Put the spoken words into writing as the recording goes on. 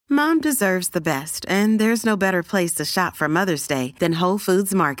Mom deserves the best, and there's no better place to shop for Mother's Day than Whole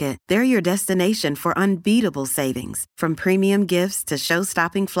Foods Market. They're your destination for unbeatable savings, from premium gifts to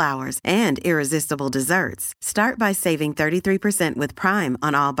show-stopping flowers and irresistible desserts. Start by saving 33% with Prime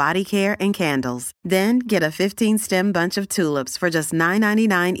on all body care and candles. Then get a 15-stem bunch of tulips for just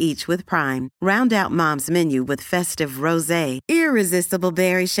 $9.99 each with Prime. Round out Mom's menu with festive rosé, irresistible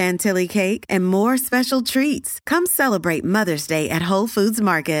berry chantilly cake, and more special treats. Come celebrate Mother's Day at Whole Foods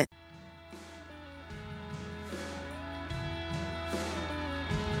Market.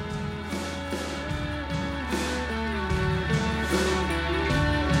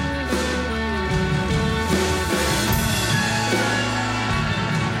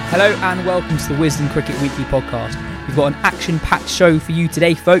 Hello and welcome to the Wisden Cricket Weekly podcast. We've got an action-packed show for you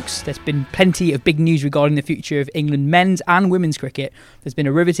today, folks. There's been plenty of big news regarding the future of England men's and women's cricket. There's been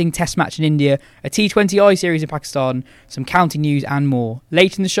a riveting test match in India, a T20I series in Pakistan, some county news and more.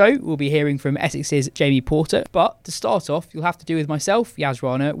 Later in the show, we'll be hearing from Essex's Jamie Porter. But to start off, you'll have to do with myself, Yaz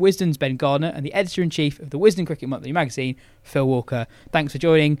Rana, Wisden's Ben Gardner, and the Editor-in-Chief of the Wisden Cricket Monthly magazine, Phil Walker. Thanks for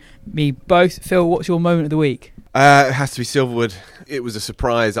joining me both. Phil, what's your moment of the week? It has to be Silverwood. It was a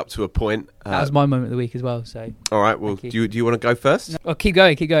surprise up to a point. That was my moment of the week as well. So, all right. Well, do you want to go first? No, oh, keep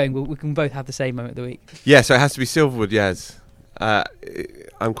going. We can both have the same moment of the week. Yeah. So it has to be Silverwood. Yes.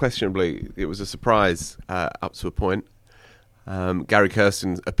 Unquestionably, it was a surprise up to a point. Gary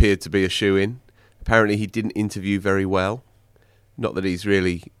Kirsten appeared to be a shoo-in. Apparently, he didn't interview very well. Not that he's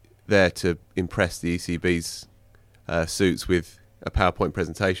really there to impress the ECB's suits with a PowerPoint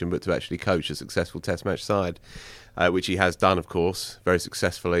presentation, but to actually coach a successful Test match side, which he has done, of course, very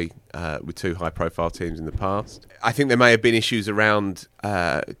successfully with two high-profile teams in the past. I think there may have been issues around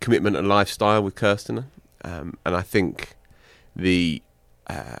commitment and lifestyle with Kirsten, and I think the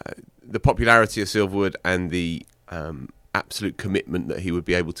popularity of Silverwood and the absolute commitment that he would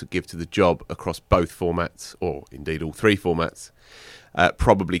be able to give to the job across both formats, or indeed all three formats,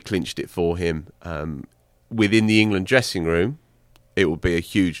 probably clinched it for him. Within the England dressing room, it will be a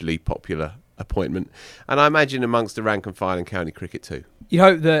hugely popular appointment, and I imagine amongst the rank and file in county cricket too. You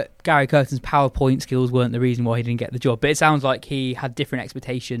hope that Gary Kirsten's PowerPoint skills weren't the reason why he didn't get the job, but it sounds like he had different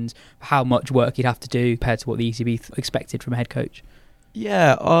expectations for how much work he'd have to do compared to what the ECB expected from a head coach.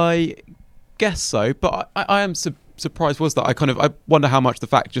 Yeah, I guess so, but I am surprised was that I wonder how much the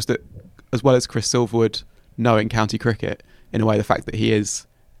fact just that, as well as Chris Silverwood knowing county cricket, in a way the fact that he is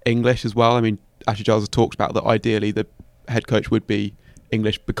English as well. I mean, Ashley Giles has talked about that ideally the head coach would be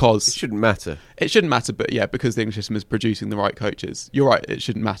English because... It shouldn't matter. It shouldn't matter, but yeah, because the English system is producing the right coaches. You're right, it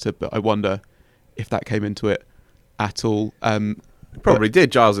shouldn't matter, but I wonder if that came into it at all. Probably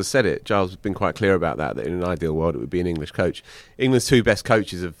did. Giles has said it. Giles has been quite clear about that in an ideal world it would be an English coach. England's two best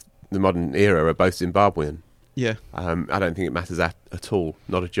coaches of the modern era are both Zimbabwean. Yeah. I don't think it matters at all.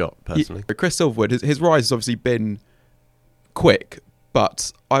 Not a jot, personally. Yeah, Chris Silverwood, his rise has obviously been quick,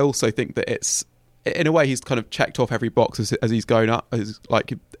 but I also think that it's, in a way, he's kind of checked off every box as he's going up.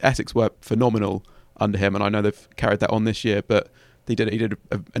 Like Essex were phenomenal under him, and I know they've carried that on this year, but he did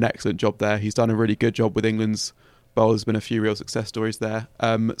an excellent job there. He's done a really good job with England's bowlers. There's been a few real success stories there.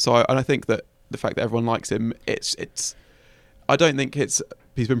 I think that the fact that everyone likes him, it's. I don't think he's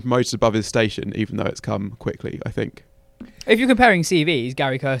been promoted above his station, even though it's come quickly, I think. If you're comparing CVs,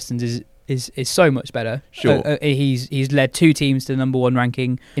 Gary Kirsten's is so much better. Sure. He's led two teams to the number one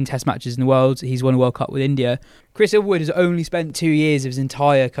ranking in Test matches in the world. He's won a World Cup with India. Chris Silverwood has only spent 2 years of his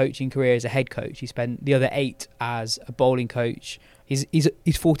entire coaching career as a head coach. He spent the other 8 as a bowling coach. He's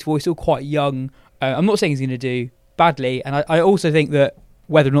 44. He's still quite young. I'm not saying he's going to do badly, and I also think that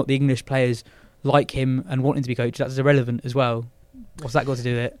whether or not the English players like him and want him to be coached, that's irrelevant as well. What's that got to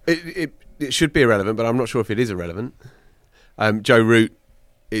do with it? It should be irrelevant, but I'm not sure if it is irrelevant. Joe Root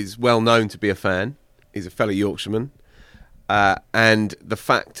is well known to be a fan. He's a fellow Yorkshireman. And the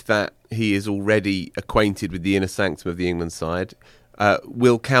fact that he is already acquainted with the inner sanctum of the England side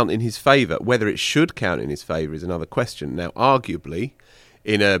will count in his favour. Whether it should count in his favour is another question. Now, arguably,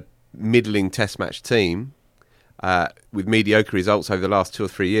 in a middling Test match team, with mediocre results over the last 2 or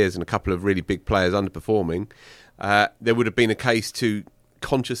 3 years and a couple of really big players underperforming, there would have been a case to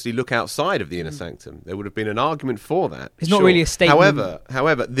consciously look outside of the inner sanctum. There would have been an argument for that. It's not really a statement.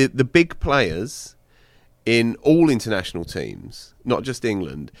 However, the big players in all international teams, not just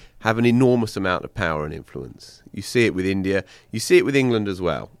England, have an enormous amount of power and influence. You see it with India. You see it with England as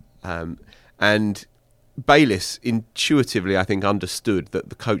well. And Bayliss intuitively, I think, understood that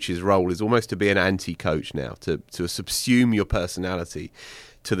the coach's role is almost to be an anti-coach now, to subsume your personality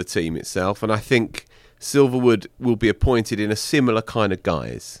to the team itself. And I think Silverwood will be appointed in a similar kind of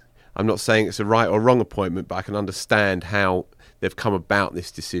guise. I'm not saying it's a right or wrong appointment, but I can understand how they've come about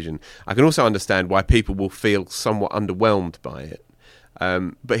this decision. I can also understand why people will feel somewhat underwhelmed by it.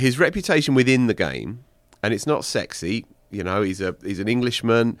 But his reputation within the game, and it's not sexy, you know, he's an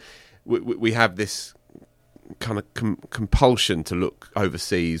Englishman. We have this kind of compulsion to look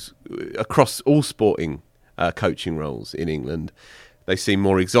overseas across all sporting coaching roles in England. They seem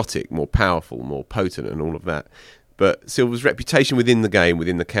more exotic, more powerful, more potent, and all of that. But Silver's reputation within the game,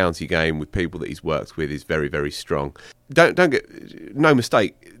 within the county game, with people that he's worked with, is very, very strong. Don't get no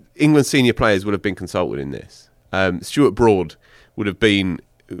mistake. England senior players would have been consulted in this. Stuart Broad would have been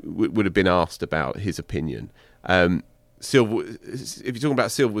asked about his opinion. Silver, if you're talking about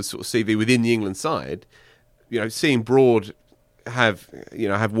Silverwood's sort of CV within the England side, you know, seeing Broad have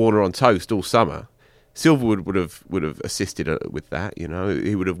Warner on toast all summer, Silverwood would have assisted with that. You know,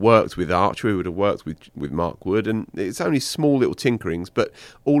 he would have worked with Archer, he would have worked with Mark Wood, and it's only small little tinkerings, but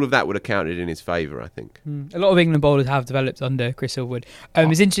all of that would have counted in his favour, I think. A lot of England bowlers have developed under Chris Silverwood.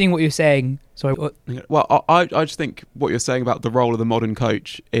 It's interesting what you're saying. Sorry. What? Well, I just think what you're saying about the role of the modern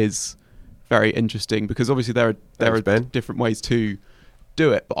coach is very interesting, because obviously there are different ways to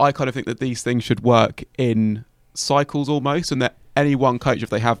do it, but I kind of think that these things should work in cycles almost, and that any one coach, if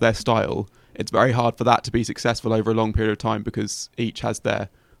they have their style, it's very hard for that to be successful over a long period of time, because each has their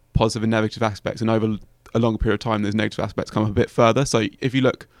positive and negative aspects, and over a longer period of time those negative aspects come a bit further. So if you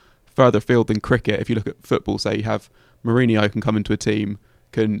look further afield than cricket, if you look at football, say you have Mourinho can come into a team,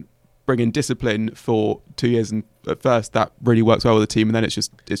 can bring in discipline for 2 years, and at first that really works well with the team, and then it's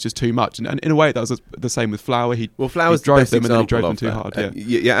just too much. And in a way that was the same with Flower. Flower's drove the them, and then he drove them too hard.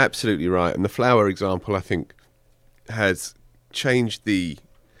 Yeah, absolutely right. And the Flower example, I think, has changed the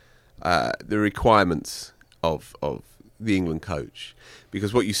requirements of the England coach,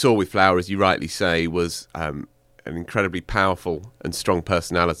 because what you saw with Flower, as you rightly say, was an incredibly powerful and strong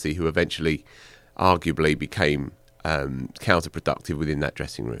personality who eventually arguably became counterproductive within that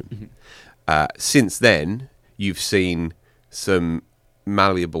dressing room. Mm-hmm. Since then, you've seen some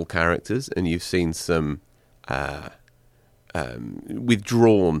malleable characters, and you've seen some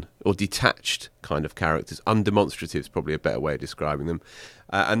withdrawn or detached kind of characters. Undemonstrative is probably a better way of describing them.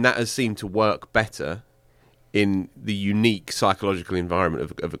 And that has seemed to work better in the unique psychological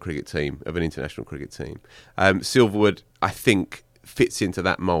environment of a cricket team, of an international cricket team. Silverwood, I think, fits into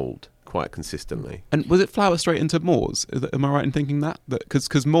that mould quite consistently. And was it Flower straight into Moores? Am I right in thinking that?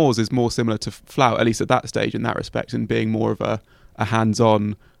 Because Moores is more similar to Flower, at least at that stage, in that respect, and being more of a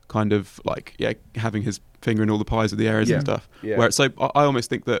hands-on kind of having his finger in all the pies of the areas and stuff. Yeah. Where so I almost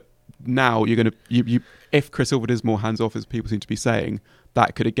think that now you're going to if Chris Silverwood is more hands-off, as people seem to be saying,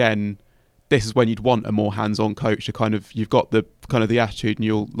 that could again, this is when you'd want a more hands-on coach to kind of, you've got the kind of the attitude and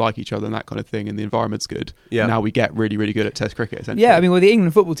you'll like each other and that kind of thing, and the environment's good. Yeah. Now we get really, really good at Test cricket, essentially. Yeah, I mean, with the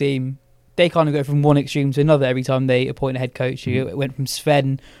England football team, they kind of go from one extreme to another every time they appoint a head coach. It went from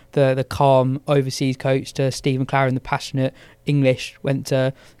Sven, the calm overseas coach, to Steve McLaren, the passionate English, went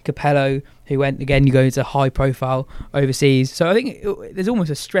to Capello, who went, again, you go into high profile overseas. So I think there's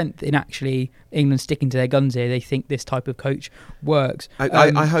almost a strength in actually England sticking to their guns here. They think this type of coach works.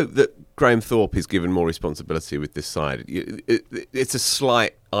 I hope that Graham Thorpe is given more responsibility with this side. It's a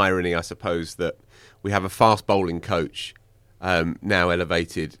slight irony, I suppose, that we have a fast bowling coach now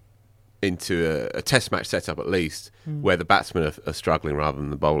elevated into a test match setup, at least, where the batsmen are struggling rather than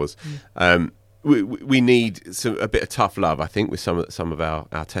the bowlers. We need a bit of tough love, I think, with some of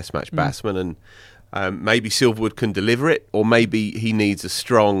our test match batsmen, and maybe Silverwood can deliver it, or maybe he needs a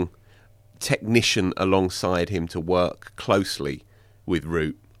strong technician alongside him to work closely with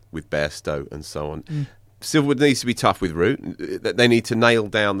Root, with Bairstow, and so on. Silverwood needs to be tough with Root. They need to nail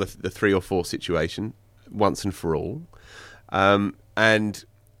down the 3 or 4 situation once and for all, and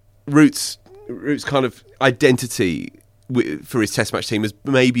Root's kind of identity for his test match team has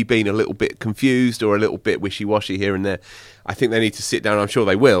maybe been a little bit confused or a little bit wishy-washy here and there. I think they need to sit down, I'm sure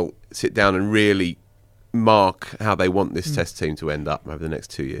they will, sit down and really mark how they want this test team to end up over the next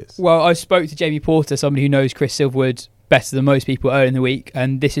 2 years. Well, I spoke to Jamie Porter, somebody who knows Chris Silverwood better than most people earlier in the week,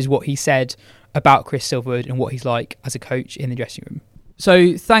 and this is what he said about Chris Silverwood and what he's like as a coach in the dressing room.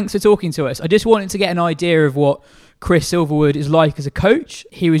 So thanks for talking to us. I just wanted to get an idea of what Chris Silverwood is like as a coach.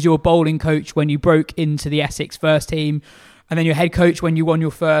 He was your bowling coach when you broke into the Essex first team, and then your head coach when you won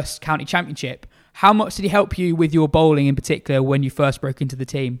your first county championship. How much did he help you with your bowling in particular when you first broke into the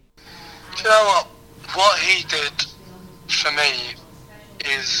team? Do you know what? What he did for me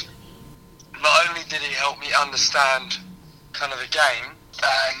is, not only did he help me understand kind of the game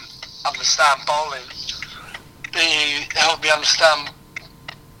and understand bowling, he helped me understand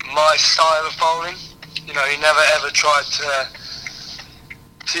my style of bowling. You know, he never ever tried to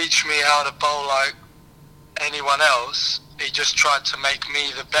teach me how to bowl like anyone else. he just tried to make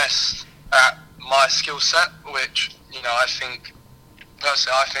me the best at my skill set, which, I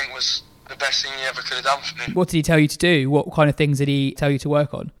think was the best thing he ever could have done for me. What did he tell you to do? What kind of things did he tell you to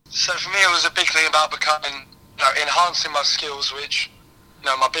work on? So for me, it was a big thing about becoming, enhancing my skills, which,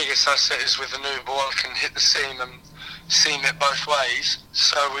 my biggest asset is with the new ball. I can hit the seam and seam it both ways.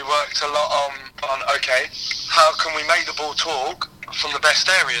 So we worked a lot on okay, how can we make the ball talk from the best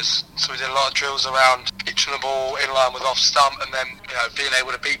areas? So we did a lot of drills around pitching the ball in line with off stump, and then being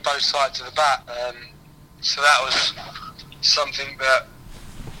able to beat both sides of the bat. So that was something that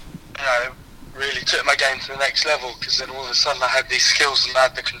really took my game to the next level, because then all of a sudden I had these skills and I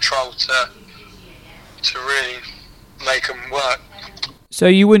had the control to really make them work. So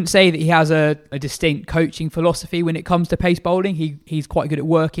you wouldn't say that he has a distinct coaching philosophy when it comes to pace bowling? He's quite good at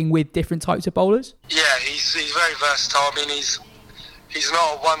working with different types of bowlers? Yeah, he's very versatile. I mean, he's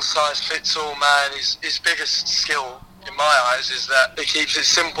not a one-size-fits-all man. His biggest skill, in my eyes, is that he keeps it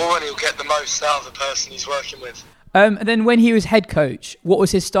simple and he'll get the most out of the person he's working with. And then when he was head coach, what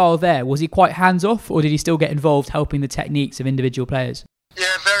was his style there? Was he quite hands-off, or did he still get involved helping the techniques of individual players? Yeah,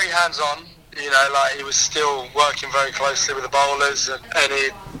 very hands-on. He was still working very closely with the bowlers, and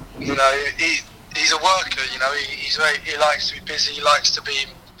he's a worker. He likes to be busy. He likes to be.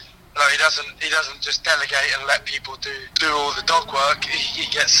 He doesn't just delegate and let people do all the dog work. He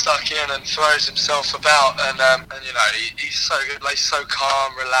gets stuck in and throws himself about, and he's so good. He's so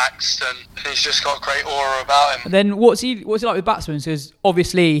calm, relaxed, and he's just got a great aura about him. And then what's he like with batsmen? Because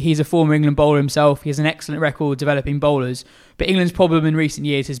obviously he's a former England bowler himself. He has an excellent record developing bowlers, but England's problem in recent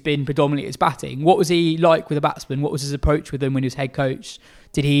years has been predominantly its batting. What was he like with the batsmen? What was his approach with them when he was head coach?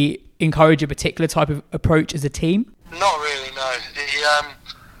 Did he encourage a particular type of approach as a team? Not really, no.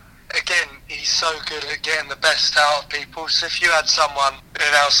 Again, he's so good at getting the best out of people. So if you had someone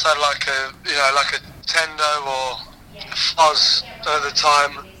outside like a Tendo or Foz at the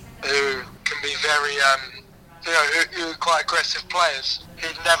time, who can be very, who are quite aggressive players,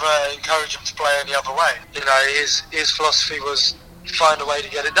 he'd never encourage them to play any other way. His philosophy was find a way to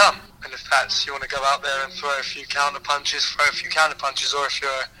get it done. And if that's, you want to go out there and throw a few counter punches, or if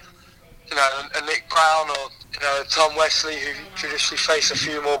you're a Nick Brown or Tom Wesley, who traditionally face a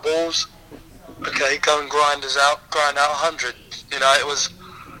few more balls, okay, go and grind out 100. It was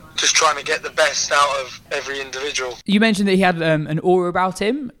just trying to get the best out of every individual. You mentioned that he had an aura about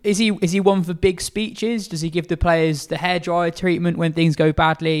him. Is he one for big speeches? Does he give the players the hairdryer treatment when things go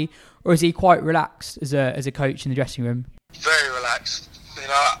badly, or is he quite relaxed as a coach in the dressing room? Very relaxed.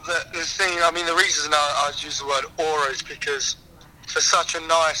 The thing. I mean, the reason I use the word aura is because for such a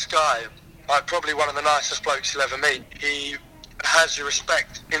nice guy, like probably one of the nicest blokes you'll ever meet, he has your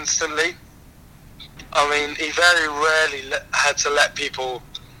respect instantly. I mean, he very rarely had to let people,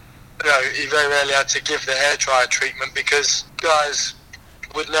 he very rarely had to give the hairdryer treatment, because guys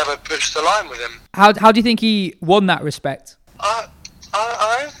would never push the line with him. How do you think he won that respect? I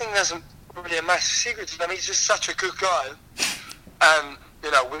don't think there's really a massive secret to him. He's just such a good guy. And,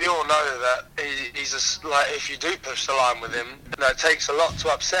 we all know that he's just, like, if you do push the line with him, it takes a lot to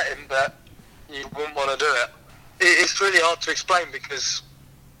upset him, but you wouldn't want to do it. It's really hard to explain, because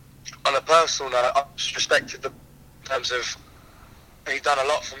on a personal note, I just respected in terms of he'd done a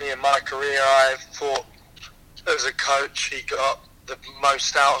lot for me in my career. I thought as a coach he got the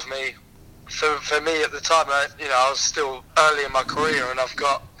most out of me. For me at the time, I was still early in my career, and I've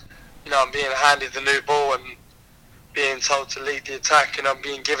got, I'm being handed the new ball and being told to lead the attack, and I'm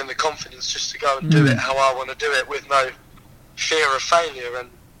being given the confidence just to go and do it how I want to do it, with no fear of failure. And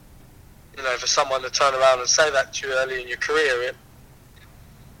for someone to turn around and say that to you early in your career, it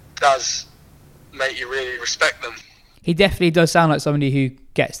does make you really respect them. He definitely does sound like somebody who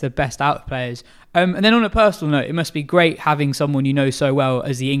gets the best out of players. And then on a personal note, it must be great having someone you know so well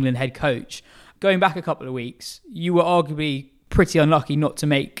as the England head coach. Going back a couple of weeks, you were arguably pretty unlucky not to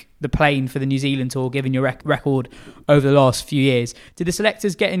make the plane for the New Zealand tour, given your record over the last few years. Did the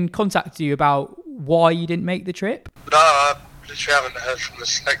selectors get in contact with you about why you didn't make the trip? No, I literally haven't heard from the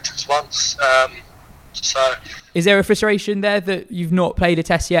selectors once. So, is there a frustration there that you've not played a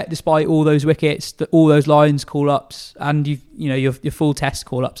test yet, despite all those wickets, all those lines call-ups, and your full test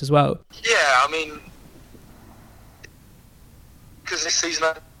call-ups as well? Yeah, I mean, because this season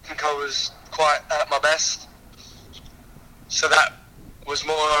I think I was quite at my best, so that was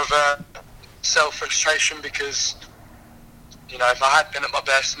more of a self-frustration, because if I had been at my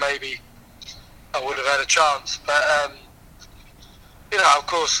best, maybe I would have had a chance. But of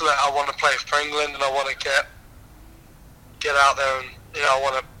course, I want to play for England, and I want to get out there, and I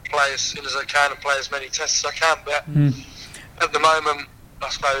want to play as soon as I can and play as many tests as I can. But at the moment, I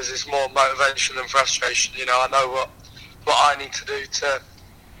suppose it's more motivation than frustration. I know what I need to do to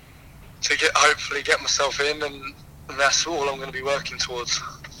hopefully get myself in, and that's all I'm going to be working towards.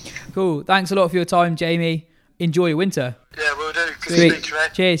 Cool. Thanks a lot for your time, Jamie. Enjoy your winter. Yeah, we'll do. Good Sweet. to speak to you,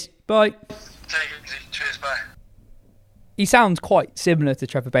 mate. Cheers. Bye. Take it easy. Cheers, bye. He sounds quite similar to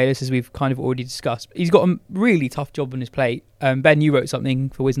Trevor Bayliss, as we've kind of already discussed. He's got a really tough job on his plate. Ben, you wrote something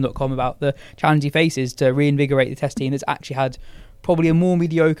for Wisdom.com about the challenge he faces to reinvigorate the Test team that's actually had probably a more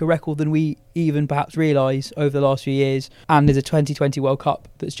mediocre record than we even perhaps realise over the last few years. And there's a 2020 World Cup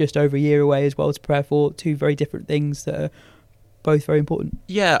that's just over a year away as well to prepare for. Two very different things that are both very important.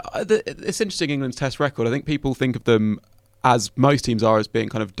 Yeah, it's interesting, England's Test record. I think people think of them, as most teams are, as being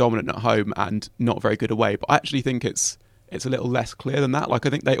kind of dominant at home and not very good away. But I actually think it's a little less clear than that. Like, I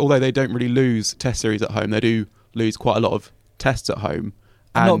think although they don't really lose Test series at home, they do lose quite a lot of tests at home.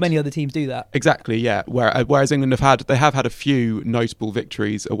 And not many other teams do that. Exactly, yeah. Whereas England have had a few notable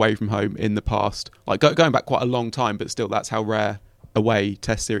victories away from home in the past, like going back quite a long time, but still that's how rare away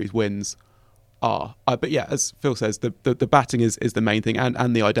Test series wins are. But yeah, as Phil says, the batting is the main thing,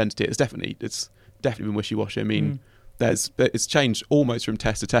 and the identity. It's definitely been wishy-washy. I mean, it's changed almost from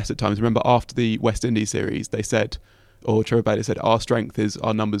test to test at times. Remember, after the West Indies series, they said, or Trevor Bayliss said, our strength is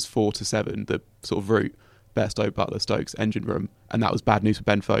our numbers 4 to 7, the sort of route, Bairstow, Butler, Stokes, engine room, and that was bad news for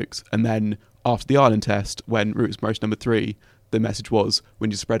Ben Folkes. And then after the Ireland Test, when route was promotion number 3, the message was, we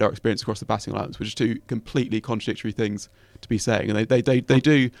need to spread our experience across the batting alliance, which are two completely contradictory things to be saying. And they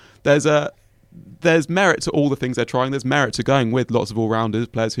do. There's merit to all the things they're trying. There's merit to going with lots of all-rounders,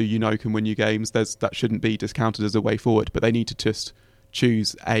 players who can win you games. That shouldn't be discounted as a way forward, but they need to just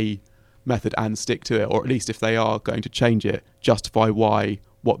choose a method and stick to it, or at least if they are going to change it, justify why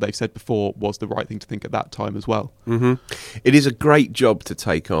what they've said before was the right thing to think at that time as well. Mm-hmm. It is a great job to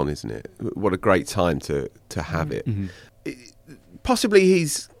take on, isn't it? What a great time to have it. Mm-hmm. Possibly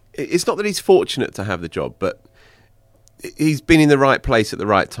it's not that he's fortunate to have the job, but he's been in the right place at the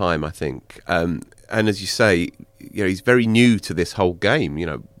right time, I think. And as you say, he's very new to this whole game.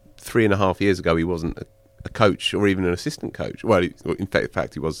 3.5 years ago, he wasn't a coach or even an assistant coach. Well, in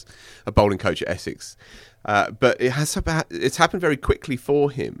fact, he was a bowling coach at Essex. But it's happened very quickly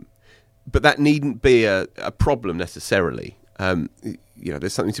for him. But that needn't be a problem necessarily.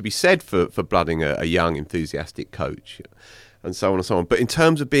 There's something to be said for blooding a young, enthusiastic coach, and so on and so on. But in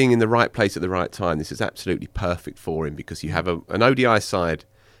terms of being in the right place at the right time, this is absolutely perfect for him, because you have an ODI side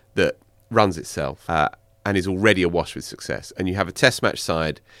that runs itself and is already awash with success, and you have a Test match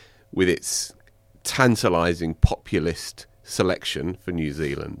side with its tantalising populist selection for New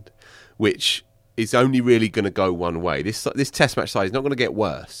Zealand, which is only really going to go one way. This Test match side is not going to get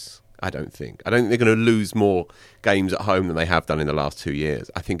worse, I don't think. I don't think they're going to lose more games at home than they have done in the last 2 years.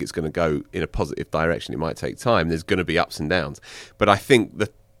 I think it's going to go in a positive direction. It might take time. There's going to be ups and downs. But I think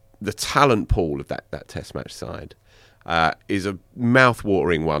the talent pool of that Test match side is a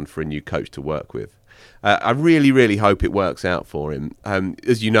mouth-watering one for a new coach to work with. I really, really hope it works out for him.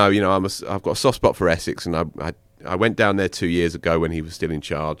 As you know, I've got a soft spot for Essex, and I went down there 2 years ago when he was still in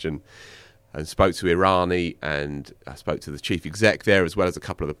charge, and spoke to Irani, and I spoke to the chief exec there, as well as a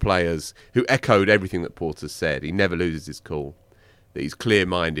couple of the players, who echoed everything that Porter said. He never loses his cool, that he's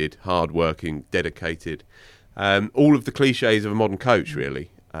clear-minded, hard-working, dedicated. All of the cliches of a modern coach,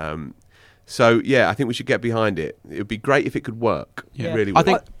 really. So, yeah, I think we should get behind it. It would be great if it could work. Yeah. It really would.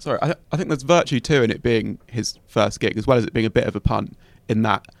 I think there's virtue too in it being his first gig, as well as it being a bit of a punt, in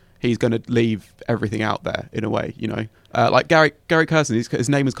that he's going to leave everything out there in a way, like Gary Kirsten, his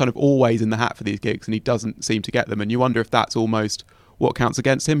name is kind of always in the hat for these gigs, and he doesn't seem to get them. And you wonder if that's almost what counts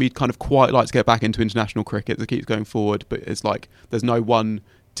against him. He'd kind of quite like to get back into international cricket that keeps going forward, but it's like there's no one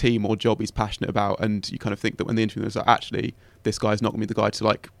team or job he's passionate about, and you kind of think that when the interview was like, actually, this guy's not going to be the guy to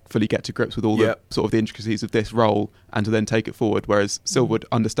like fully get to grips with all the sort of the intricacies of this role and to then take it forward, whereas Silverwood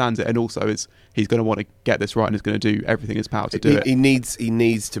understands it, and also he's going to want to get this right and is going to do everything in his power to do it. He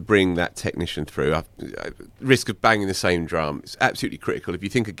needs to bring that technician through. Risk of banging the same drum is absolutely critical. If you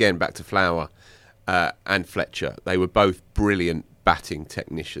think again back to Flower and Fletcher, they were both brilliant batting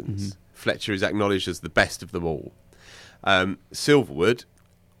technicians. Mm-hmm. Fletcher is acknowledged as the best of them all. Silverwood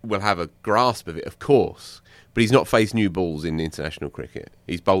will have a grasp of it, of course, but he's not faced new balls in international cricket.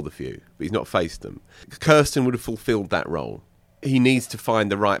 He's bowled a few, but he's not faced them. Kirsten would have fulfilled that role. He needs to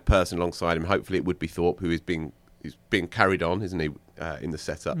find the right person alongside him. Hopefully it would be Thorpe, who is being carried on, isn't he, in the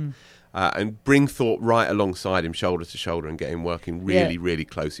setup. And bring Thorpe right alongside him, shoulder to shoulder, and get him working really, really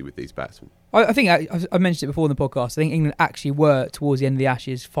closely with these batsmen. I think I mentioned it before in the podcast. I think England actually were, towards the end of the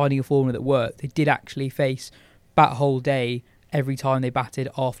Ashes, finding a formula that worked. They did actually face bat whole day every time they batted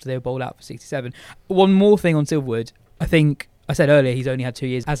after they were bowled out for 67. One more thing on Silverwood. I think I said earlier he's only had 2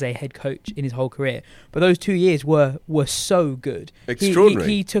 years as a head coach in his whole career, but those 2 years were so good.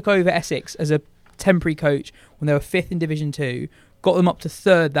 Extraordinary. He took over Essex as a temporary coach when they were 5th in Division 2, got them up to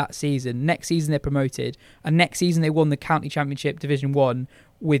 3rd that season. Next season they're promoted, and next season they won the County Championship Division 1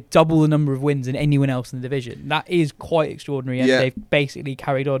 with double the number of wins than anyone else in the division. That is quite extraordinary, and they've basically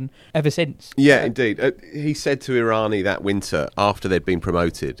carried on ever since. Yeah, indeed. He said to Irani that winter, after they'd been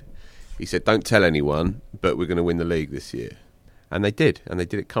promoted, he said, don't tell anyone, but we're going to win the league this year. And they did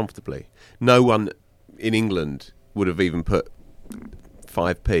it comfortably. No one in England would have even put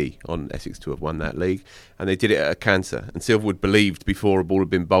 5p on Essex to have won that league, and they did it at a canter. And Silverwood believed before a ball had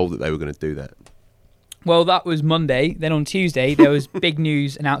been bowled that they were going to do that. Well, that was Monday. Then on Tuesday, there was big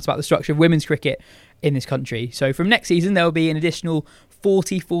news announced about the structure of women's cricket in this country. So from next season, there will be an additional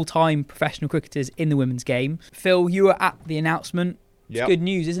 40 full-time professional cricketers in the women's game. Phil, you were at the announcement. It's good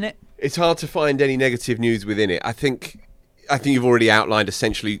news, isn't it? It's hard to find any negative news within it. I think you've already outlined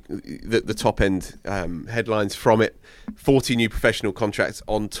essentially the top-end headlines from it. 40 new professional contracts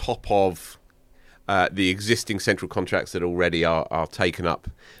on top of the existing central contracts that already are taken up.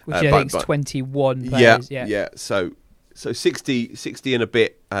 Which I think is 21 players. Yeah. So 60 and a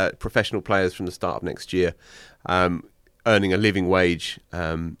bit professional players from the start of next year, earning a living wage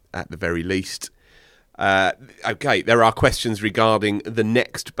at the very least. Okay, there are questions regarding the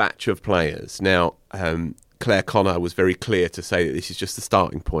next batch of players. Now, Claire Connor was very clear to say that this is just the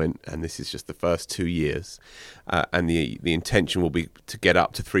starting point and this is just the first 2 years, and the intention will be to get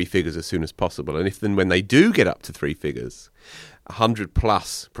up to 3 figures as soon as possible. And when they do get up to 3 figures, 100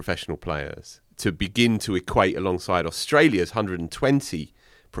 plus professional players to begin to equate alongside Australia's 120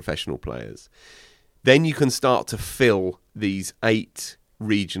 professional players, then you can start to fill these 8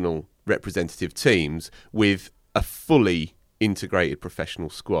 regional representative teams with a fully integrated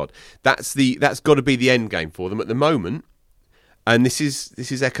professional squad. That's got to be the end game for them at the moment, and this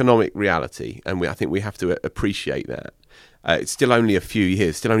is economic reality, and I think we have to appreciate that. It's still only a few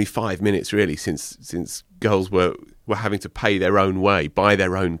years, still only 5 minutes really since girls were having to pay their own way, buy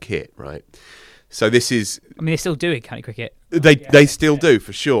their own kit, right? So this is, I mean, they're still doing county cricket. They still do,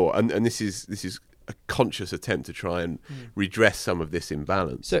 for sure, and this is a conscious attempt to try and redress some of this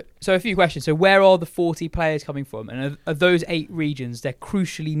imbalance. So a few questions. So where are the 40 players coming from? And of those 8 regions, they're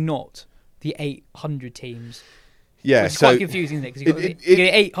crucially not the 800 teams. Yeah, which is quite confusing, isn't it? Because you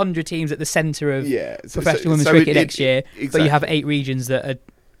get 800 teams at the centre of professional women's cricket next year, exactly. But you have 8 regions that are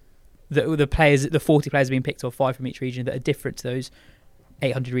the 40 players are being picked off, 5 from each region that are different to those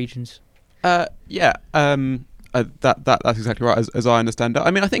 800 regions. That's exactly right, as I understand it.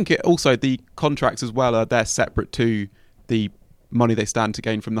 I mean, I think also the contracts as well they're separate to the money they stand to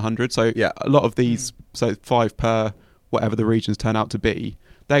gain from the 100. So a lot of these, so 5 per whatever the regions turn out to be,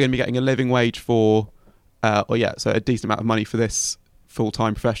 they're going to be getting a living wage for, so a decent amount of money for this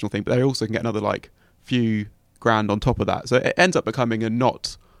full-time professional thing. But they also can get another few grand on top of that. So it ends up becoming a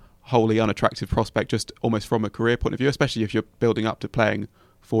not wholly unattractive prospect, just almost from a career point of view, especially if you're building up to playing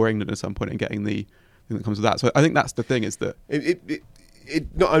for England at some point and getting the thing that comes with that. So I think that's the thing, is that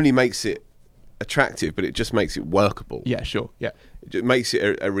it not only makes it attractive, but it just makes it workable. Yeah, sure. Yeah, it makes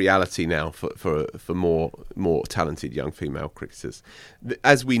it a reality now for more talented young female cricketers.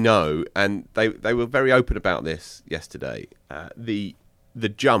 As we know, and they were very open about this yesterday, the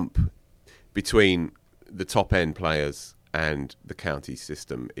jump between the top end players and the county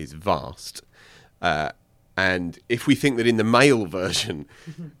system is vast. And if we think that in the male version,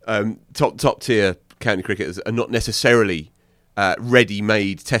 top tier county cricketers are not necessarily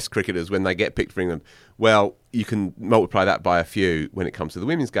ready-made Test cricketers when they get picked for England, well, you can multiply that by a few when it comes to the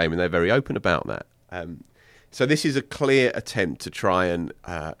women's game, and they're very open about that. So this is a clear attempt to try and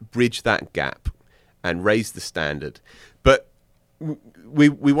bridge that gap and raise the standard. But we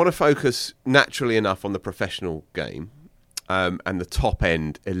want to focus naturally enough on the professional game and the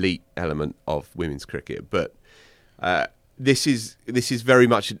top-end elite element of women's cricket. But this is very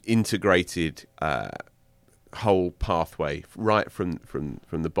much an integrated whole pathway right from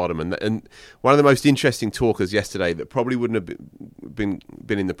the bottom. And one of the most interesting talkers yesterday that probably wouldn't have been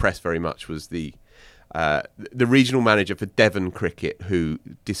in the press very much was the regional manager for Devon Cricket, who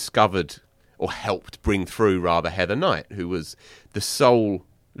discovered or helped bring through rather Heather Knight, who was the sole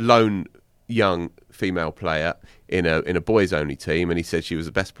lone young female player in a boys only team, and he said she was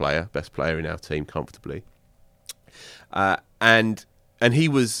the best player in our team comfortably. And he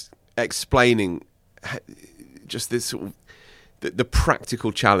was explaining just this sort of the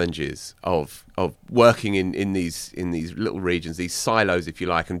practical challenges of working in these little regions, these silos, if you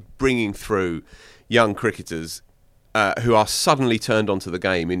like, and bringing through young cricketers who are suddenly turned onto the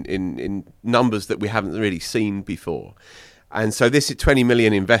game in numbers that we haven't really seen before. And so this 20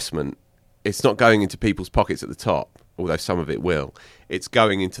 million investment, it's not going into people's pockets at the top, although some of it will. It's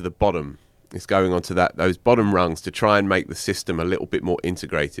going into the bottom. It's going onto those bottom rungs to try and make the system a little bit more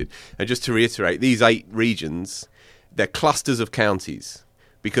integrated. And just to reiterate, these 8 regions, they're clusters of counties,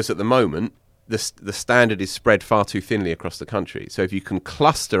 because at the moment, the standard is spread far too thinly across the country. So if you can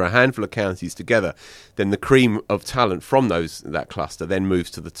cluster a handful of counties together, then the cream of talent from that cluster then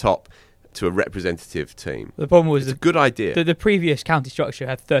moves to the top, to a representative team. The problem was it's a good idea. The previous county structure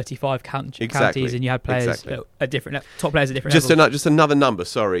had 35 counties, and you had players at different top players at different levels. Just another number.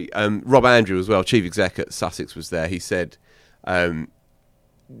 Sorry, Rob Andrew as well, chief exec at Sussex, was there. He said in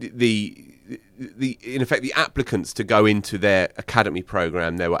effect the applicants to go into their academy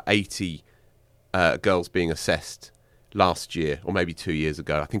program, there were 80 girls being assessed last year, or maybe 2 years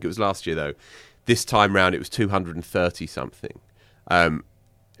ago. I think it was last year though. This time round, it was 230 something.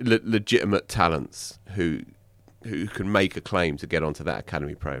 Legitimate talents who can make a claim to get onto that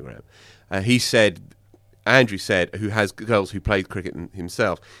academy program. Andrew said, who has girls who played cricket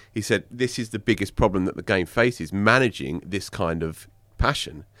himself, he said this is the biggest problem that the game faces, managing this kind of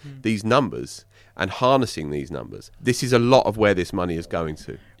passion, these numbers, and harnessing these numbers. This is a lot of where this money is going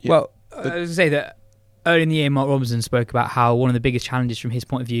to. Yeah. Well, I was going to say that early in the year, Mark Robinson spoke about how one of the biggest challenges from his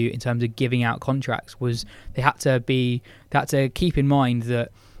point of view in terms of giving out contracts was they had to keep in mind that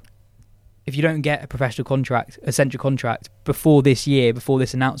if you don't get a professional contract, a central contract, before this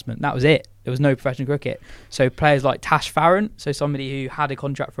announcement, that was it. There was no professional cricket. So players like Tash Farron, so somebody who had a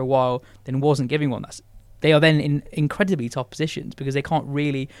contract for a while, then wasn't giving one, they are then in incredibly tough positions because they can't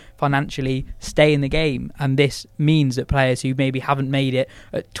really financially stay in the game. And this means that players who maybe haven't made it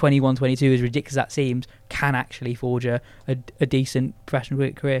at 21, 22, as ridiculous as that seems, can actually forge a decent professional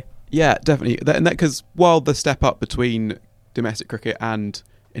cricket career. Yeah, definitely. Because while the step up between domestic cricket and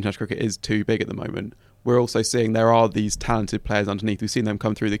international cricket is too big at the moment, we're also seeing there are these talented players underneath. We've seen them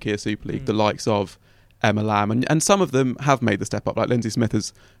come through the Kia Super League, the likes of Emma Lamb, and some of them have made the step up, like Lindsay Smith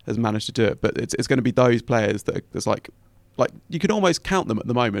has managed to do it, but it's going to be those players that there's like you can almost count them at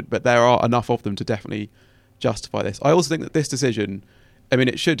the moment, but there are enough of them to definitely justify this. I also think that this decision, I mean,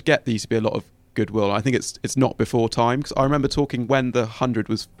 it should get the ECB a lot of goodwill. I think it's not before time, because I remember talking when the 100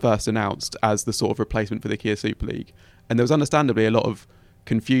 was first announced as the sort of replacement for the Kia Super League, and there was understandably a lot of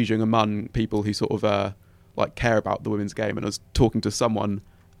confusion among people who sort of care about the women's game. And I was talking to someone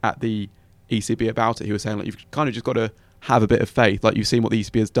at the ECB about it who was saying, like, you've kind of just got to have a bit of faith. Like, you've seen what the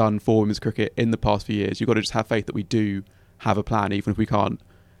ECB has done for women's cricket in the past few years. You've got to just have faith that we do have a plan, even if we can't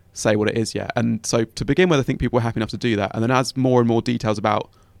say what it is yet. And so to begin with, I think people were happy enough to do that. And then as more and more details about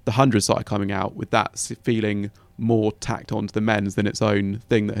the 100 started coming out, with that feeling more tacked onto the men's than its own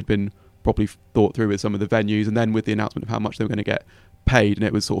thing that had been properly thought through with some of the venues, and then with the announcement of how much they were going to get paid, and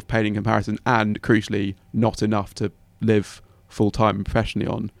it was sort of paid in comparison, and crucially not enough to live full-time and professionally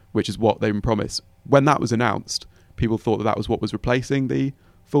on, which is what they promised. When that was announced, people thought that was what was replacing the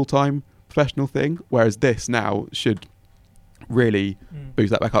full-time professional thing, whereas this now should really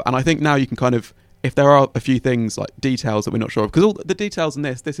boost that back up. And I think now you can kind of, if there are a few things like details that we're not sure of, because all the details in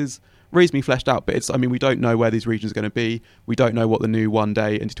this is reasonably fleshed out, but we don't know where these regions are going to be. We don't know what the new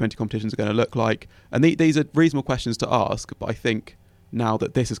one-day and T20 competitions are going to look like. And these are reasonable questions to ask, but I think now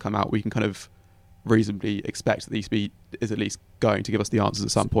that this has come out, we can kind of reasonably expect that the ECB is at least going to give us the answers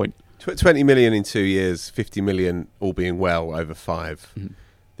at some point. 20 million in 2 years, 50 million all being well over 5.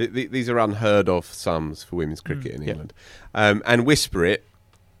 Mm-hmm. These are unheard of sums for women's cricket in England. And Whisper It,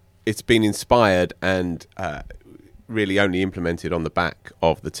 it's been inspired and really only implemented on the back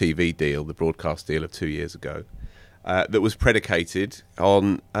of the TV deal, the broadcast deal of 2 years ago, that was predicated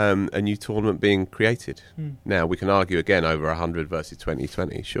on a new tournament being created. Now, we can argue again over 100 versus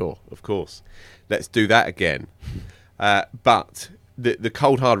 2020, sure, of course. Let's do that again. But the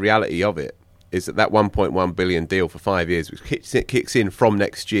cold, hard reality of it is that 1.1 billion deal for 5 years, which kicks in from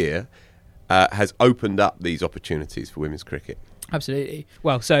next year, has opened up these opportunities for women's cricket. Absolutely.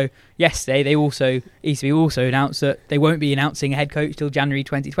 Well, so yesterday ECB also announced that they won't be announcing a head coach till January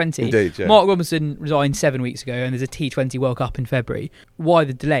 2020. Indeed, yeah. Mark Robinson resigned 7 weeks ago, and there's a T20 World Cup in February. Why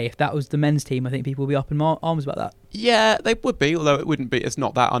the delay? If that was the men's team, I think people would be up in arms about that. Yeah, they would be, although it wouldn't be. It's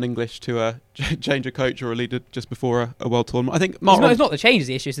not that un-English to change a coach or a leader just before a world tournament. I think it's not the change is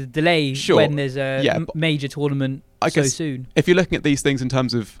the issue; it's the delay when there's a major tournament so soon. If you're looking at these things in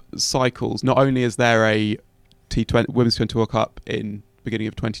terms of cycles, not only is there a T20 Women's 20 World Cup in beginning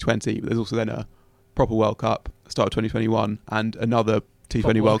of 2020, but there's also then a proper World Cup start of 2021 and another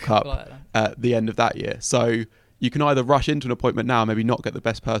T20 World Cup at the end of that year. So you can either rush into an appointment now, maybe not get the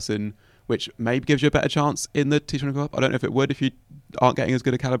best person, which maybe gives you a better chance in the T20 World Cup. I don't know if it would if you aren't getting as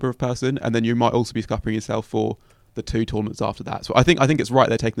good a calibre of person, and then you might also be scuppering yourself for the 2 tournaments after that. So I think it's right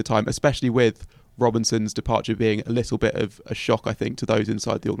they're taking the time, especially with Robinson's departure being a little bit of a shock, I think, to those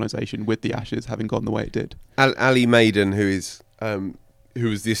inside the organisation, with the Ashes having gone the way it did. Ali Maiden, who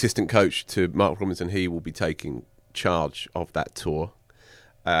was the assistant coach to Mark Robinson, he will be taking charge of that tour.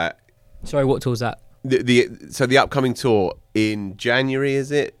 Sorry, what tour's that? So the upcoming tour in January,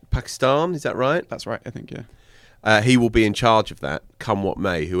 is it? Pakistan, is that right? That's right, I think, yeah. He will be in charge of that, come what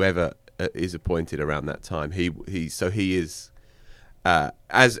may, whoever is appointed around that time. He is,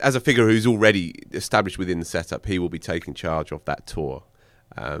 as a figure who's already established within the setup, he will be taking charge of that tour,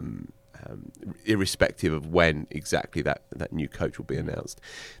 irrespective of when exactly that new coach will be announced.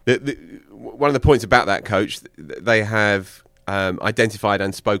 One of the points about that coach, they have identified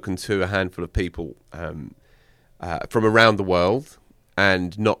and spoken to a handful of people from around the world,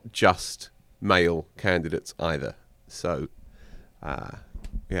 and not just male candidates either. So,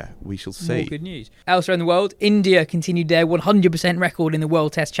 we shall see. More good news. Elsewhere in the world, India continued their 100% record in the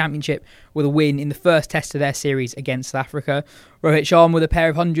World Test Championship with a win in the first test of their series against South Africa. Rohit Sharma with a pair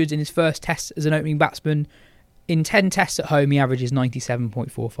of hundreds in his first test as an opening batsman. In 10 tests at home, he averages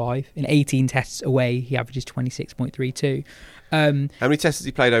 97.45. In 18 tests away, he averages 26.32. How many tests has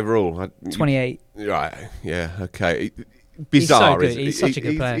he played overall? 28. Right, yeah, okay. Bizarre. He's so good. He's such a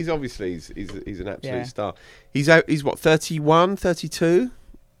good player. He's obviously he's an absolute star. He's what, 31, 32?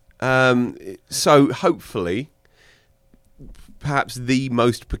 So hopefully, perhaps the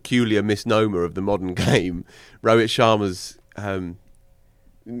most peculiar misnomer of the modern game, Rohit Sharma's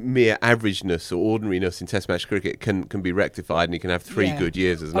mere averageness or ordinariness in Test match cricket can be rectified, and he can have 3 good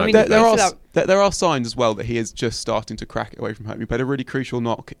years as an opening. There are signs as well that he is just starting to crack it away from home. He played a really crucial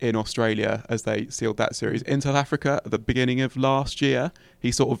knock in Australia as they sealed that series. In South Africa at the beginning of last year,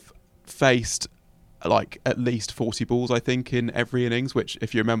 he sort of faced like at least 40 balls, I think, in every innings, which,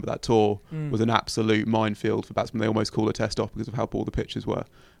 if you remember that tour, was an absolute minefield for batsmen. They almost called a test off because of how poor the pitches were.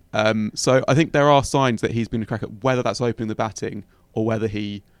 So I think there are signs that he's been a crack at. Whether that's opening the batting or whether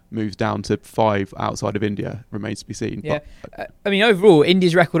he moves down to 5 outside of India remains to be seen. Yeah. But, I mean, overall,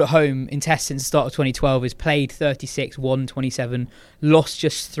 India's record at home in tests since the start of 2012 is played 36, won 27, lost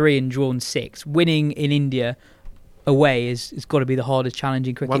just 3 and drawn 6. Winning in India away is got to be the hardest challenge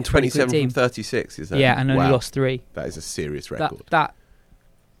in cricket. 127 from 36, is that? Yeah, and only lost 3. That is a serious record. That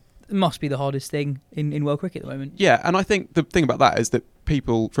must be the hardest thing in world cricket at the moment. Yeah, and I think the thing about that is that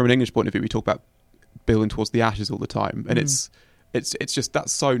people, from an English point of view, we talk about building towards the Ashes all the time, and it's just,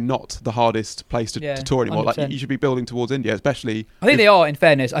 that's so not the hardest place to tour anymore. 100%. Like, you should be building towards India, especially. I think they are, in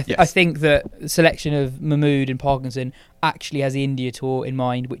fairness. I think that the selection of Mahmood and Parkinson actually has the India tour in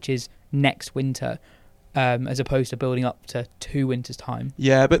mind, which is next winter, as opposed to building up to 2 winters' time.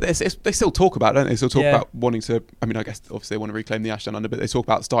 Yeah, but they still talk about it, don't they? They still talk about wanting to. I mean, I guess obviously they want to reclaim the Ashes Down Under, but they talk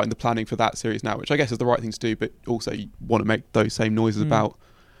about starting the planning for that series now, which I guess is the right thing to do. But also, you want to make those same noises about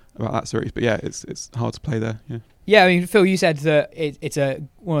that series. But yeah, it's hard to play there. Yeah, I mean, Phil, you said that it's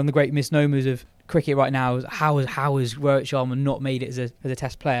one of the great misnomers of cricket right now. Is how has Rohit Sharma not made it as a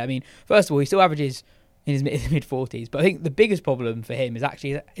Test player? I mean, first of all, he still averages in his mid 40s, but I think the biggest problem for him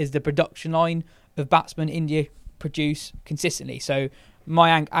is the production line of batsmen India produce consistently. So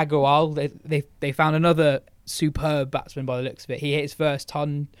Mayank Agarwal, they found another superb batsman by the looks of it. He hit his first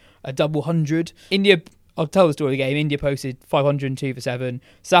ton, a double 100. India, I'll tell the story of the game. India posted 502 for 7.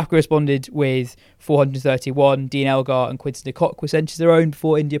 South Africa responded with 431. Dean Elgar and Quinton de Kock were centres their own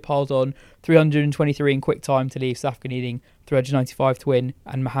before India piled on 323 in quick time to leave South Africa needing 395 to win,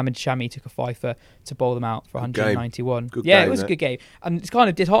 and Mohammed Shami took a fifer to bowl them out for 191. Good game, it was a good game, and it's kind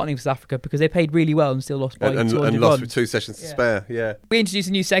of disheartening for South Africa because they played really well and still lost by 200 and lost runs. with 2 sessions to spare. Yeah, we introduced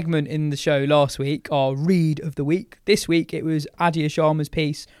a new segment in the show last week, our read of the week. This week it was Adya Sharma's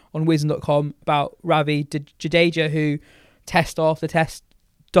piece on Wisden.com about Ravi Jadeja, who test after test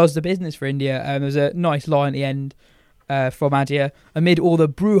does the business for India. There was a nice line at the end from Adya. Amid all the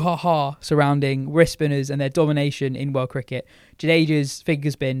brouhaha surrounding wrist spinners and their domination in world cricket, Jadeja's finger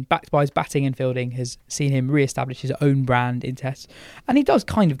spin, backed by his batting and fielding, has seen him re-establish his own brand in tests. And he does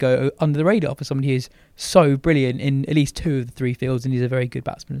kind of go under the radar for somebody who's so brilliant in at least 2 of the 3 fields, and he's a very good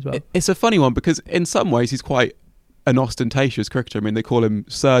batsman as well. It's a funny one because in some ways he's quite an ostentatious cricketer. I mean, they call him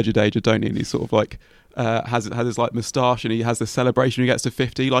Sir Jadeja, don't he? And he's sort of like has his like moustache, and he has this celebration when he gets to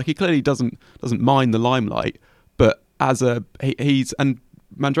 50. Like, he clearly doesn't mind the limelight, but he's and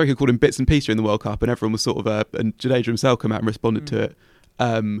Mandrake called him bits and pieces in the World Cup, and everyone was sort of and Jadeja himself came out and responded to it.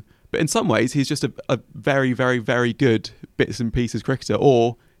 But in some ways, he's just a very, very, very good bits and pieces cricketer,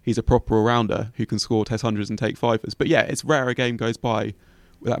 or he's a proper all-rounder who can score Test hundreds and take fifers. But yeah, it's rare a game goes by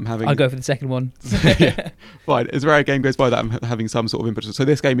without him having... I'll go for the second one. Yeah, fine. It's a rare game goes by without him having some sort of input. So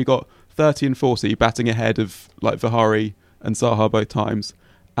this game he got 30 and 40, batting ahead of like Vihari and Saha both times,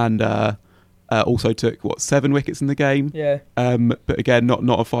 and also took 7 wickets in the game. Yeah. But again,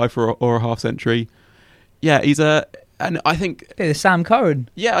 not a 5 or a half century. Yeah, and I think The Sam Curran.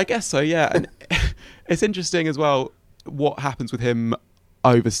 Yeah, I guess so. Yeah, and it's interesting as well what happens with him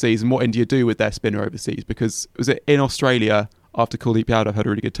overseas and what India do with their spinner overseas, because was it in Australia after Kuldeep Yadav had a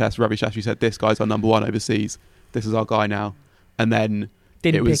really good test, Ravi Shastri said, this guy's our number one overseas, this is our guy now, and then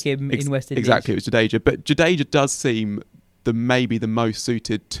didn't pick him in West Indies. Exactly, it was Jadeja, but Jadeja does seem maybe the most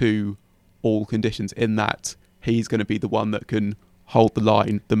suited to all conditions, in that he's going to be the one that can hold the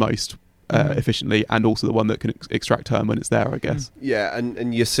line the most efficiently, and also the one that can extract turn when it's there, I guess. Yeah,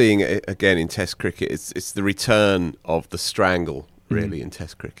 and you're seeing it again in Test cricket. It's the return of the strangle, really, in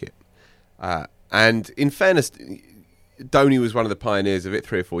Test cricket. And in fairness, Dhoni was one of the pioneers of it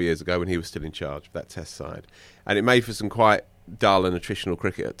 3 or 4 years ago when he was still in charge of that Test side. And it made for some quite dull and attritional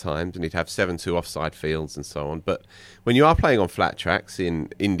cricket at times, and he'd have 7-2 offside fields and so on. But when you are playing on flat tracks in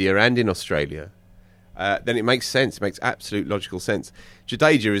India and in Australia, then it makes sense. It makes absolute logical sense.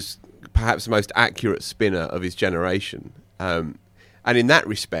 Jadeja is perhaps the most accurate spinner of his generation. And in that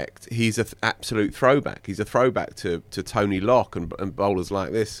respect, he's an absolute throwback. He's a throwback to Tony Locke and bowlers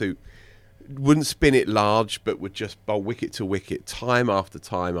like this, who wouldn't spin it large but would just bowl wicket to wicket time after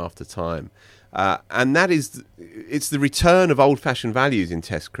time after time. And it's the return of old-fashioned values in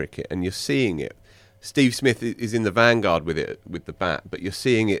Test cricket, and you're seeing it. Steve Smith is in the vanguard with the bat, but you're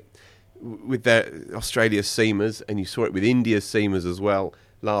seeing it with Australia's seamers, and you saw it with India's seamers as well.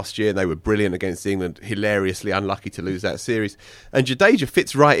 Last year they were brilliant against England, hilariously unlucky to lose that series. And Jadeja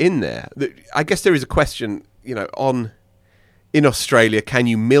fits right in there. I guess there is a question, in Australia, can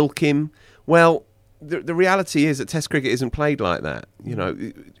you milk him? Well, the reality is that Test cricket isn't played like that.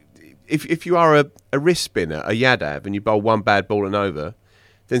 If you are a wrist spinner, a Yadav, and you bowl one bad ball and over,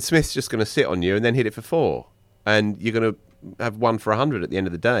 then Smith's just going to sit on you and then hit it for 4, and you're going to have 1 for 100 at the end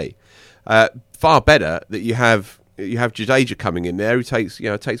of the day. Far better that you have Jadeja coming in there who takes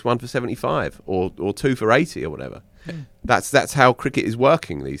 1 for 75 or 2 for 80 or whatever. That's how cricket is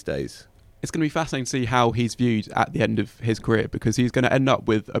working these days. It's going to be fascinating to see how he's viewed at the end of his career, because he's going to end up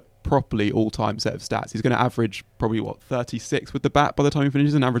with a properly all-time set of stats. He's going to average probably 36 with the bat by the time he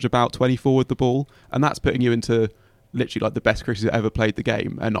finishes, and average about 24 with the ball, and that's putting you into literally like the best cricketer who ever played the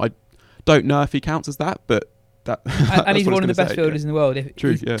game. And I don't know if he counts as that, but that and he's one of the best fielders in the world.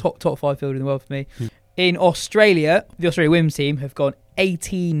 True, he's top 5 fielder in the world for me. In Australia, the Australia women's team have gone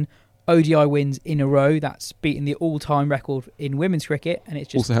 18 ODI wins in a row. That's beaten the all-time record in women's cricket, and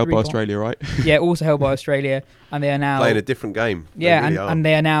it's just also held by Australia, right? Yeah, also held by Australia, and they are now playing a different game. Yeah, and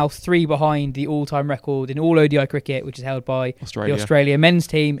they are now 3 behind the all-time record in all ODI cricket, which is held by the Australia men's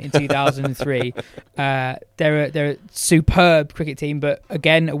team in 2003. They're a superb cricket team, but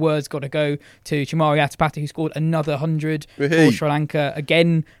again, a word's got to go to Chamari Atapattu, who scored another 100 for Sri Lanka.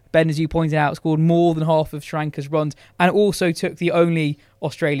 Again, Ben, as you pointed out, scored more than half of Sri Lanka's runs, and also took the only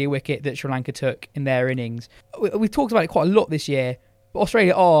Australia wicket that Sri Lanka took in their innings. We've talked about it quite a lot this year, but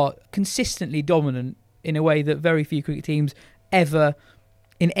Australia are consistently dominant in a way that very few cricket teams ever,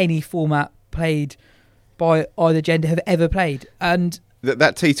 in any format played by either gender, have ever played. And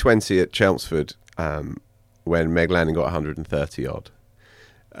that T20 at Chelmsford, when Meg Lanning got 130 odd,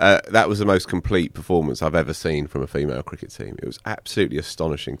 that was the most complete performance I've ever seen from a female cricket team. It was absolutely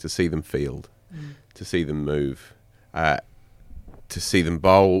astonishing to see them field, to see them move, to see them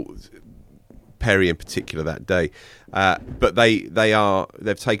bowl. Perry in particular that day, but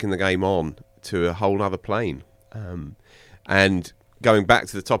they've taken the game on to a whole other plane. And going back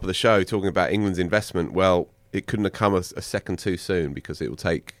to the top of the show, talking about England's investment, well, it couldn't have come a second too soon, because it will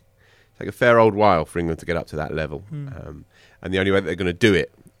take a fair old while for England to get up to that level. And the only way that they're going to do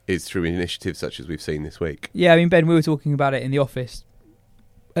it is through initiatives such as we've seen this week. Yeah, I mean, Ben, we were talking about it in the office.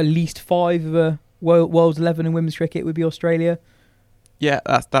 At least 5 of the world's 11 in women's cricket would be Australia. Yeah,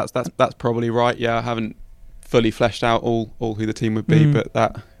 that's probably right. Yeah, I haven't fully fleshed out all who the team would be,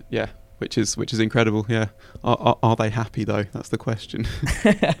 but which is incredible. Yeah, are they happy though? That's the question.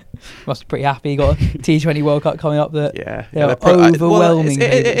 Must be pretty happy. You got a T20 World Cup coming up that they're overwhelming. Well,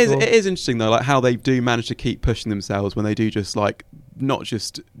 it is interesting though, like how they do manage to keep pushing themselves when they do just like not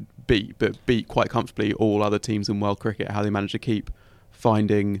just beat quite comfortably all other teams in world cricket. How they manage to keep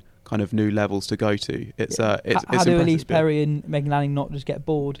finding kind of new levels to go to. It's how do Elise Perry and Megan Lanning not just get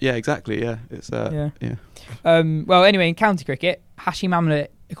bored? Yeah, exactly. Yeah, Well, anyway, in county cricket, Hashim Amla,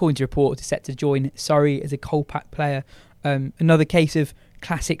 according to reports, is set to join Surrey as a Kolpak player. Another case of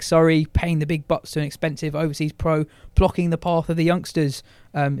classic Surrey, paying the big bucks to an expensive overseas pro, blocking the path of the youngsters.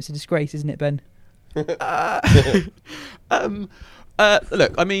 It's a disgrace, isn't it, Ben? Look,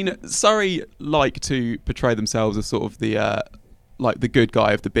 I mean, Surrey like to portray themselves as sort of the like the good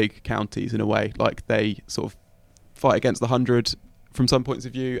guy of the big counties in a way. Like they sort of fight against the 100 from some points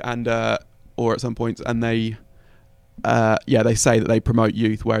of view, and or at some points, and they say that they promote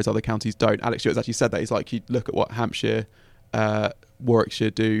youth, whereas other counties don't. Alex Stewart's actually said that. He's like, you look at what Hampshire,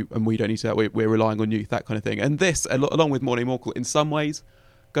 Warwickshire do, and we don't need to. We're relying on youth, that kind of thing. And this, along with Morley Morkel, in some ways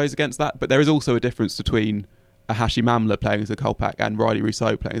goes against that. But there is also a difference between a Hashim Amla playing as a Kolpak and Riley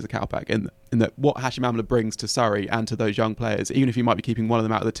Rousseau playing as a Kolpak, in that what Hashim Amla brings to Surrey and to those young players, even if you might be keeping one of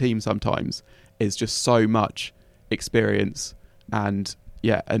them out of the team sometimes, is just so much experience and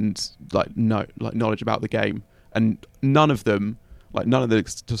knowledge about the game. And none of the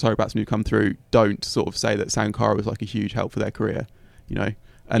Surrey batsmen who come through don't sort of say that Sankara was like a huge help for their career, you know.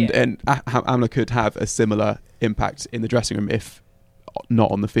 And Amla could have a similar impact in the dressing room if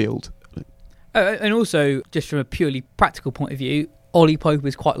not on the field. And also, just from a purely practical point of view, Ollie Pope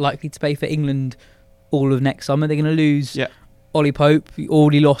is quite likely to play for England all of next summer. They're going to lose Ollie Pope.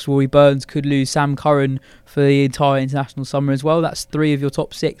 Already lost Rory Burns. Could lose Sam Curran for the entire international summer as well. That's 3 of your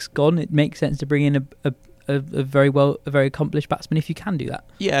top 6 gone. It makes sense to bring in a very accomplished batsman if you can do that.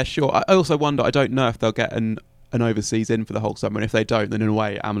 Yeah, sure. I also wonder, I don't know if they'll get an overseas in for the whole summer, and if they don't, then in a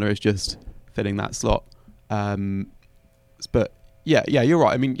way Amla is just filling that slot. But yeah, you're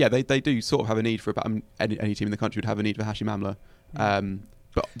right. I mean, they do sort of have a need for any team in the country would have a need for Hashim Amla.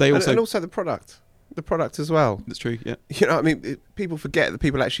 But they also... And also the product as well. That's true, yeah. You know what I mean? People forget that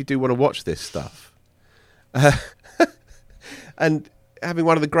people actually do want to watch this stuff. And having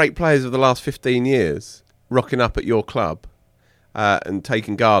one of the great players of the last 15 years rocking up at your club and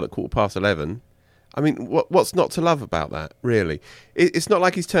taking guard at 11:15. I mean, what's not to love about that, really? It's not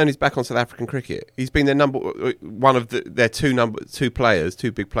like he's turned his back on South African cricket. He's been one of their two big players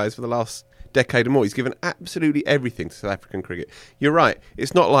for the last decade or more. He's given absolutely everything to South African cricket. You're right.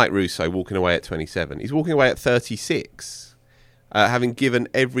 It's not like Rousseau walking away at 27. He's walking away at 36, having given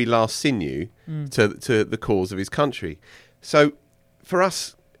every last sinew to the cause of his country. So for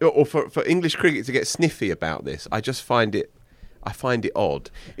us, or for English cricket to get sniffy about this, I find it odd.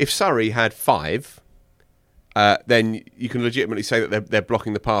 If Surrey had 5, then you can legitimately say that they're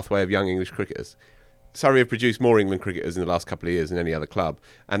blocking the pathway of young English cricketers. Surrey have produced more England cricketers in the last couple of years than any other club,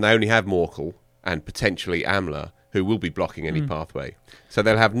 and they only have Morkel and potentially Amla, who will be blocking any pathway. So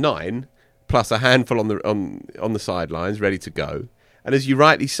they'll have 9 plus a handful on the sidelines ready to go. And as you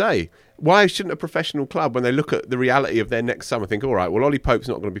rightly say, why shouldn't a professional club, when they look at the reality of their next summer, think, all right, well, Ollie Pope's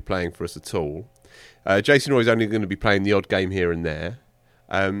not going to be playing for us at all. Jason Roy's only going to be playing the odd game here and there.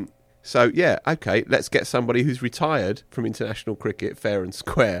 So, yeah, OK, let's get somebody who's retired from international cricket, fair and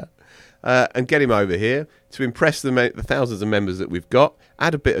square, and get him over here to impress the thousands of members that we've got,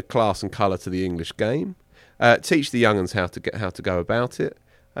 add a bit of class and colour to the English game, teach the young uns how to go about it,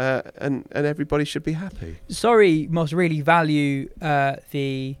 and everybody should be happy. Surrey must really value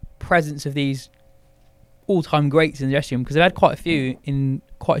the presence of these all-time greats in the dressing room, because they've had quite a few in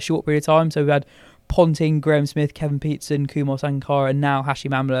quite a short period of time. So we've had Ponting, Graham Smith, Kevin Peterson, Kumar Sankara, and now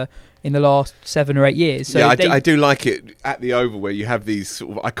Hashim Amla in the last 7 or 8 years. So yeah, I do like it at the Oval where you have these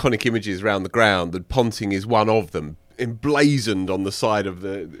sort of iconic images around the ground, and Ponting is one of them, emblazoned on the side of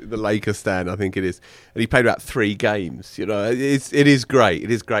the Laker stand, I think it is. And he played about 3 games. You know, it is great.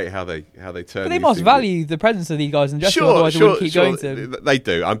 It is great how they turn. But they must value the presence of these guys in dressing room, otherwise they wouldn't keep going to them. They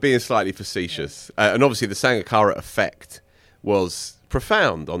do. I'm being slightly facetious, and obviously the Sangakkara effect was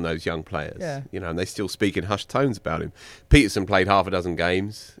profound on those young players. Yeah. You know, and they still speak in hushed tones about him. Peterson played half a dozen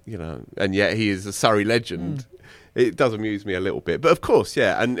games, you know, and yet he is a Surrey legend. It does amuse me a little bit, but of course,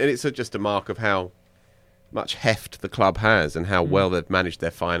 yeah, and it's just a mark of how much heft the club has and how well they've managed their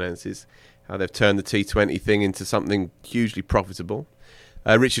finances, how they've turned the T20 thing into something hugely profitable.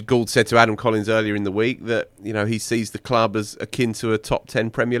 Richard Gould said to Adam Collins earlier in the week that, you know, he sees the club as akin to a top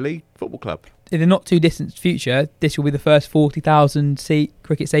 10 Premier League football club. In the not too distant future, this will be the first 40,000 seat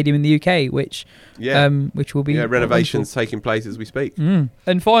cricket stadium in the UK, which will be renovations taking place as we speak.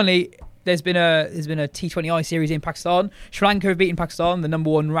 And finally, there's been a T20I series in Pakistan. Sri Lanka have beaten Pakistan, the number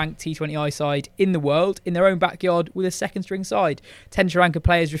 1 ranked T20I side in the world, in their own backyard with a second string side. 10 Sri Lanka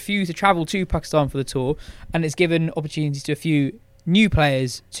players refuse to travel to Pakistan for the tour, and it's given opportunities to a few new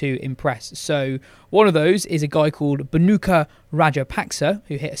players to impress. So one of those is a guy called Bhanuka Rajapaksa,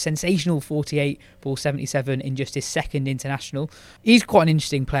 who hit a sensational 48 ball 77 in just his second international. He's quite an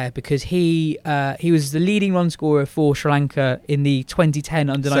interesting player because he was the leading run scorer for Sri Lanka in the 2010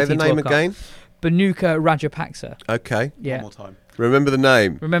 under-19 World Cup. Say the name again. Bhanuka Rajapaksa. Okay. Yeah. One more time. Remember the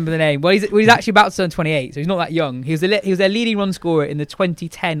name. Well, he's actually about to turn 28, so he's not that young. He was their leading run scorer in the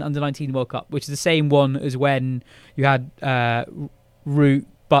 2010 Under-19 World Cup, which is the same one as when you had Root,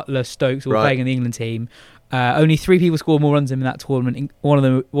 Butler, Stokes all playing in the England team. Only 3 people scored more runs than him in that tournament. One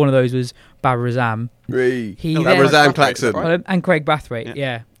of those was Barbara Razam. Razam Claxon. Right? And Craig Brathwaite,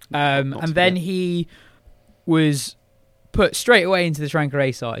 yeah. And then he was put straight away into the Sri Lanka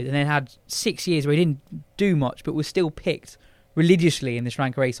A side, and then had 6 years where he didn't do much, but was still picked religiously in the Sri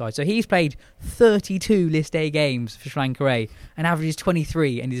Lanka A side. So he's played 32 List A games for Sri Lanka A and averages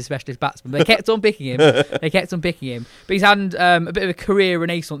 23, and he's a specialist batsman. They kept on picking him. But he's had a bit of a career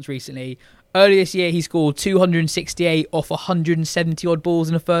renaissance recently. Earlier this year, he scored 268 off 170-odd balls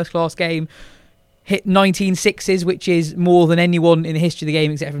in a first-class game. Hit 19 sixes, which is more than anyone in the history of the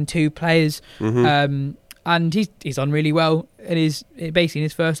game except from 2 players. Mm-hmm. And he's done really well. It is basically in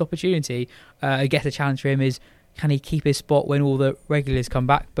his first opportunity. I guess the challenge for him is, can he keep his spot when all the regulars come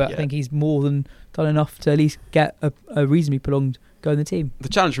back? But I think he's more than done enough to at least get a reasonably prolonged go in the team. The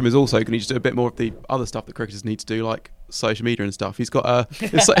challenge for him is also, can he just do a bit more of the other stuff that cricketers need to do, like social media and stuff? He's got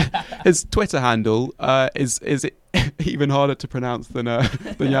his Twitter handle is even harder to pronounce than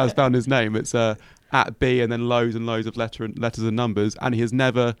Yaz found his name. It's at B and then loads and loads of letters and numbers, and he has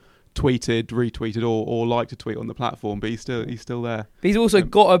never tweeted, retweeted or liked a tweet on the platform, but he's still there. But he's also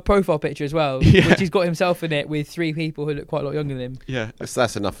got a profile picture as well, which he's got himself in it with 3 people who look quite a lot younger than him. Yeah,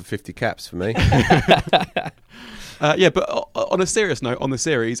 that's enough for 50 caps for me. But on a serious note, on the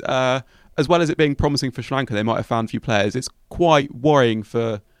series, as well as it being promising for Sri Lanka, they might have found a few players. It's quite worrying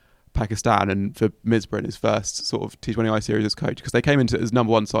for Pakistan and for Misbah in his first sort of T20I series as coach, because they came into it as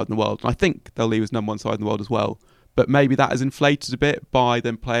number 1 side in the world, and I think they'll leave as number 1 side in the world as well. But maybe that is inflated a bit by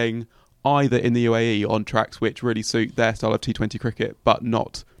them playing either in the UAE on tracks which really suit their style of T20 cricket, but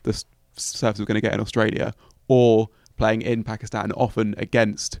not the surface we're going to get in Australia, or playing in Pakistan often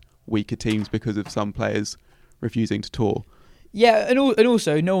against weaker teams because of some players refusing to tour. Yeah, and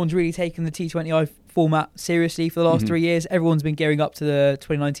also no one's really taken the T20I format seriously for the last 3 years. Everyone's been gearing up to the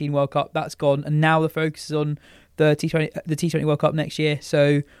 2019 World Cup. That's gone, and now the focus is on the T20 World Cup next year.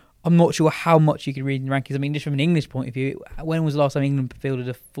 So I'm not sure how much you can read in the rankings. I mean, just from an English point of view, when was the last time England fielded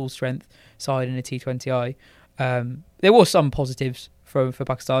a full-strength side in a T20I? There were some positives for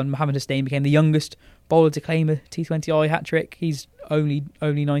Pakistan. Mohammad Hussain became the youngest bowler to claim a T20I hat-trick. He's only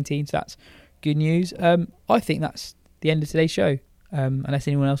 19, so that's good news. I think that's the end of today's show, unless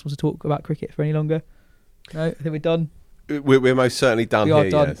anyone else wants to talk about cricket for any longer. No, I think we're done. We're most certainly done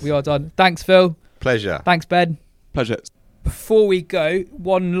here. We are done. Thanks, Phil. Pleasure. Thanks, Ben. Pleasure. Before we go,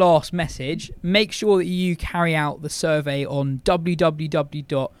 one last message. Make sure that you carry out the survey on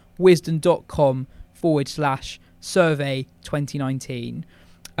www.wisdom.com/survey 2019.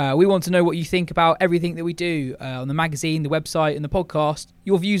 We want to know what you think about everything that we do on the magazine, the website and the podcast,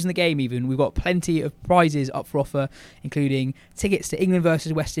 your views in the game even. We've got plenty of prizes up for offer, including tickets to England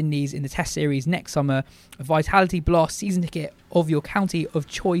versus West Indies in the Test Series next summer, a Vitality Blast season ticket of your county of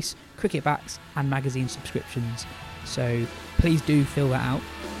choice, cricket backs and magazine subscriptions. So please do fill that out.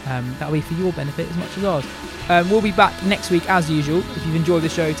 That'll be for your benefit as much as ours. We'll be back next week as usual. If you've enjoyed the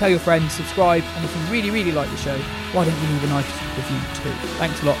show, tell your friends, subscribe, and if you really, really like the show, why don't you leave a nice review too?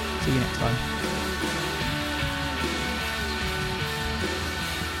 Thanks a lot. See you next time.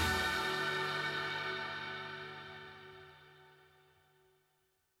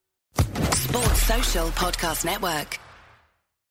 Sports Social Podcast Network.